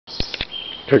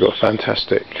They've got a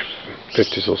fantastic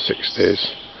 50s or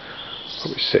 60s,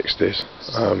 probably 60s,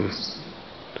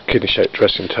 kidney shaped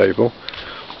dressing table.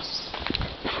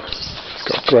 It's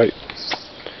got a great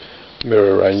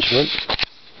mirror arrangement.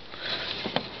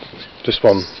 This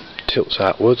one tilts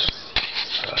outwards.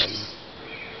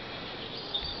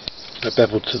 They're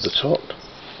beveled to the top.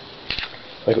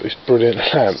 They've got these brilliant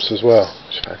lamps as well,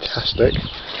 which is fantastic,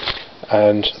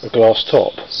 and a glass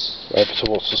top over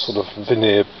towards the sort of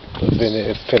veneer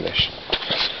finish.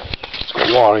 It's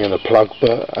got wiring and a plug,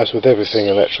 but as with everything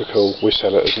electrical, we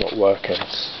sell it as not working,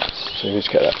 so you need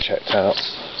to get that checked out.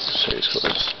 So it's got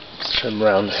this trim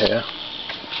round here,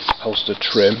 holster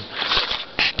trim,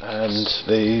 and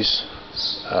these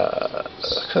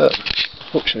curtains.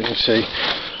 Fortunately, you see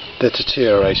they're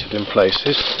deteriorated in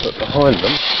places, but behind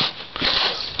them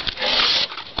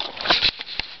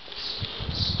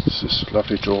this is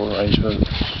lovely drawer arrangement,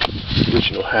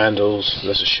 original handles.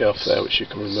 There's a shelf there which you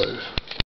can remove.